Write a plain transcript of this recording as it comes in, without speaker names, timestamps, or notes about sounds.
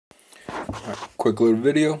Quick little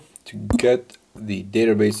video to get the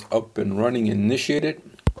database up and running and initiated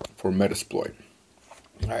for Metasploit.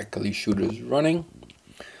 Alright, Kali Shooter is running.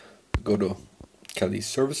 Go to Kali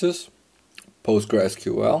Services,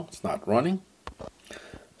 PostgreSQL, it's not running.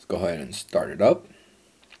 Let's go ahead and start it up.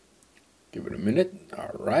 Give it a minute.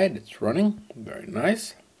 Alright, it's running. Very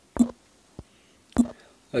nice.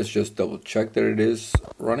 Let's just double check that it is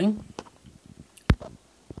running.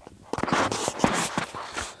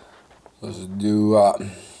 Let's do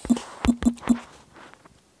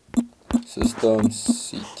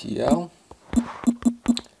systemctl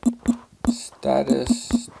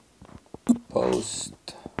status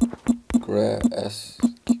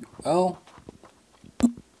PostgreSQL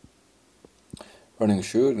running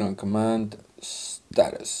shoot on command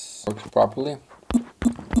status works properly.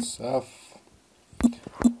 SF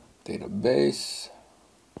database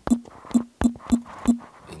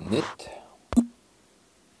init.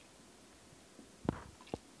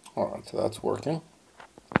 Alright, so that's working.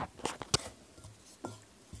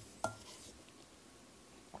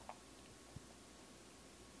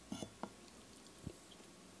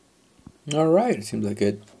 Alright, it seems like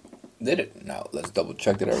it did it. Now let's double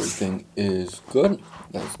check that everything is good.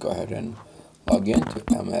 Let's go ahead and log in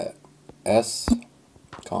to MS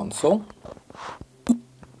console.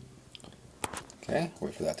 Okay,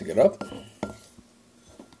 wait for that to get up.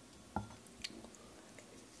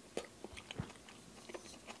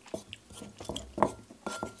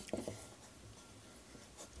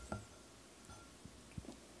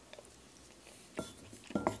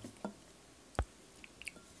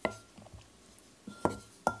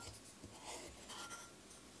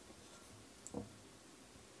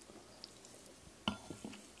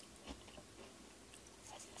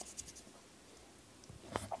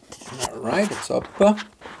 Alright, it's up.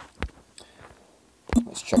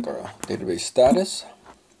 Let's check our database status.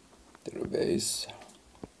 Database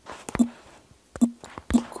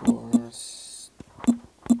course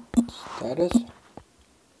status.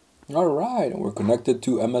 Alright, and we're connected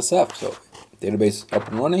to MSF. So database up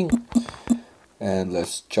and running. And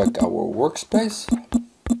let's check our workspace.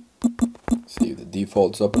 See if the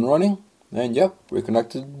default's up and running. And yep, we're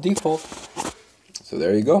connected to the default. So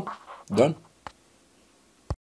there you go. Done.